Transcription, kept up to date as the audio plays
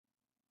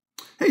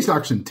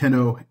name's Dr.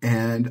 Centeno,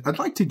 and I'd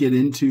like to get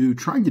into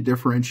trying to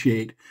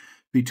differentiate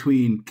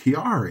between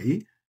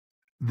Chiari,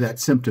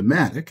 that's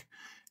symptomatic,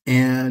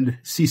 and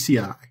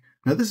CCI.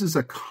 Now, this is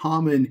a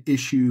common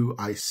issue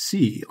I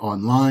see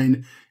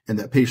online and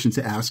that patients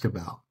ask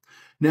about.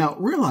 Now,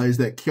 realize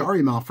that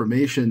Chiari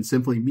malformation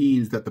simply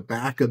means that the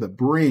back of the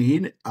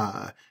brain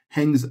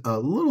hangs a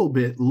little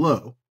bit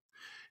low.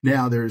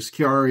 Now, there's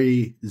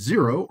Chiari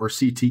 0 or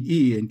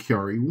CTE and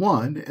Chiari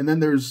 1, and then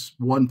there's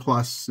 1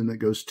 plus, and it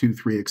goes 2,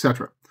 3,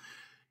 etc.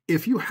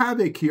 If you have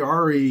a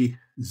Chiari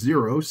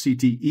 0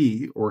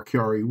 CTE or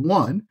Chiari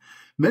 1,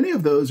 many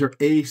of those are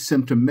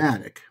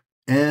asymptomatic.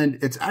 And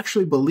it's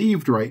actually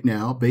believed right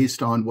now,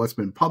 based on what's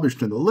been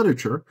published in the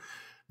literature,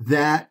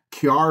 that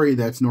Chiari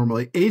that's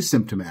normally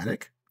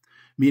asymptomatic,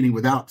 meaning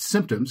without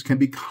symptoms, can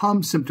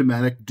become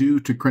symptomatic due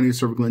to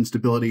craniocervical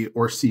instability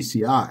or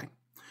CCI.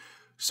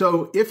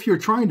 So if you're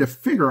trying to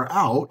figure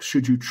out,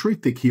 should you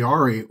treat the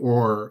Chiari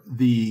or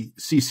the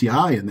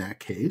CCI in that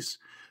case,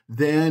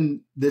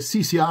 then the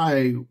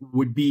CCI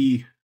would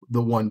be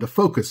the one to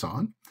focus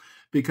on,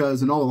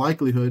 because in all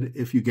likelihood,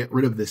 if you get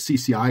rid of the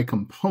CCI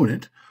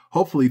component,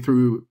 hopefully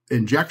through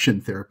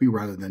injection therapy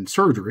rather than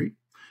surgery,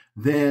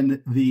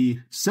 then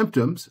the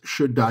symptoms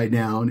should die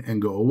down and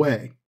go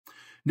away.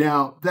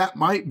 Now, that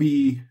might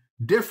be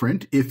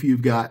different if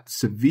you've got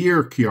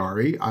severe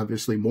Chiari,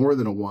 obviously more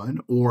than a 1,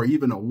 or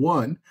even a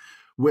 1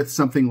 with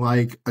something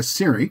like a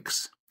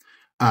syrinx.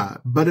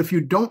 But if you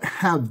don't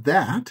have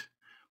that,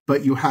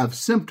 but you have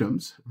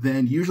symptoms,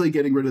 then usually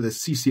getting rid of the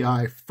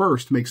CCI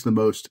first makes the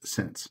most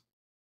sense.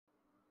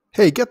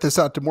 Hey, get this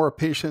out to more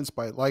patients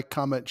by like,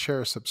 comment,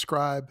 share,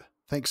 subscribe.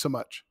 Thanks so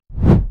much.